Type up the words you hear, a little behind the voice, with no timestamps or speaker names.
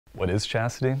What is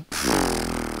chastity?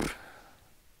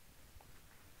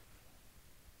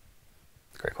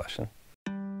 Great question.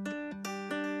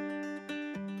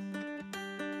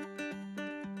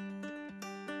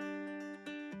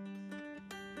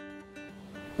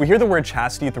 We hear the word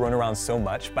chastity thrown around so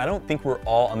much, but I don't think we're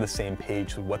all on the same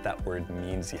page with what that word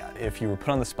means yet. If you were put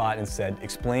on the spot and said,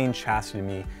 explain chastity to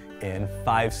me in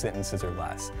 5 sentences or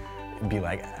less, it'd be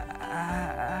like,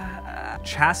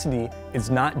 Chastity is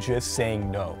not just saying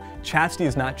no. Chastity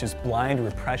is not just blind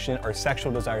repression, our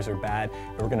sexual desires are bad,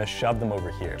 and we're gonna shove them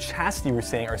over here. Chastity, we're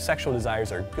saying our sexual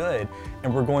desires are good,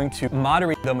 and we're going to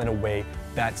moderate them in a way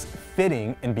that's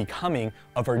fitting and becoming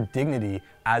of our dignity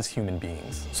as human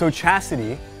beings. So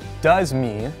chastity does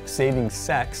mean saving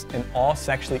sex and all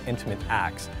sexually intimate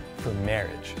acts for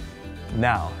marriage.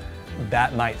 Now,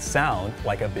 that might sound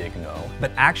like a big no,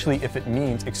 but actually if it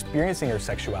means experiencing our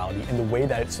sexuality in the way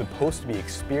that it's supposed to be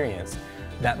experienced,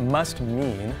 that must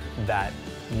mean that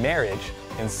marriage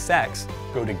and sex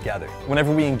go together.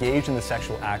 Whenever we engage in the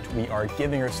sexual act, we are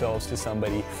giving ourselves to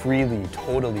somebody freely,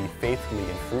 totally, faithfully,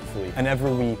 and fruitfully.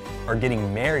 Whenever we are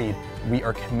getting married, we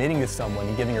are committing to someone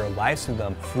and giving our lives to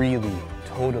them freely,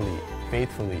 totally,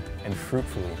 faithfully, and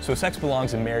fruitfully. So sex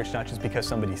belongs in marriage not just because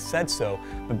somebody said so,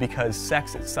 but because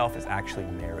sex itself is actually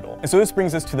marital. And so this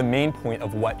brings us to the main point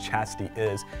of what chastity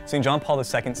is. St. John Paul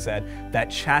II said that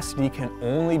chastity can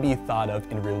only be thought of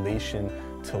in relation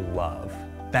to love.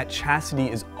 That chastity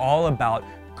is all about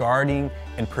guarding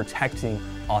and protecting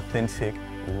authentic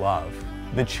love.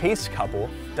 The chaste couple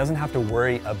doesn't have to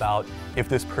worry about if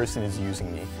this person is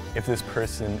using me, if this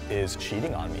person is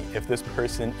cheating on me, if this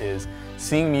person is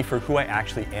seeing me for who I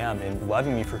actually am and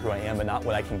loving me for who I am and not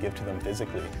what I can give to them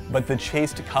physically. But the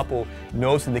chaste couple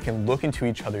knows that they can look into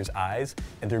each other's eyes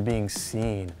and they're being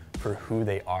seen for who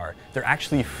they are. They're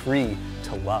actually free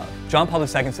to love. John Paul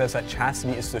II says that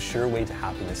chastity is the sure way to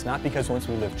happiness, not because once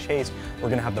we live chaste, we're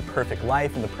gonna have the perfect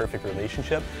life and the perfect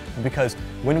relationship, but because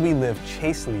when we live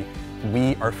chastely,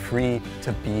 we are free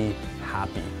to be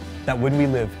happy. That when we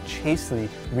live chastely,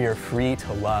 we are free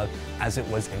to love as it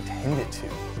was intended to.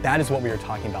 That is what we are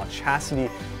talking about. Chastity,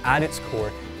 at its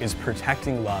core, is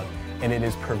protecting love, and it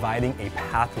is providing a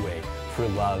pathway for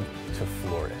love to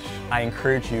flourish. I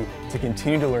encourage you to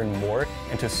continue to learn more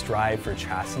and to strive for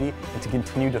chastity and to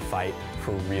continue to fight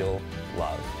for real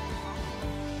love.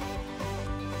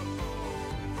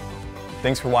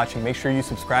 Thanks for watching. Make sure you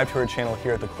subscribe to our channel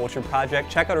here at The Culture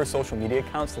Project. Check out our social media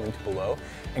accounts linked below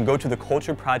and go to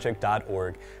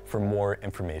thecultureproject.org for more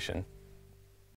information.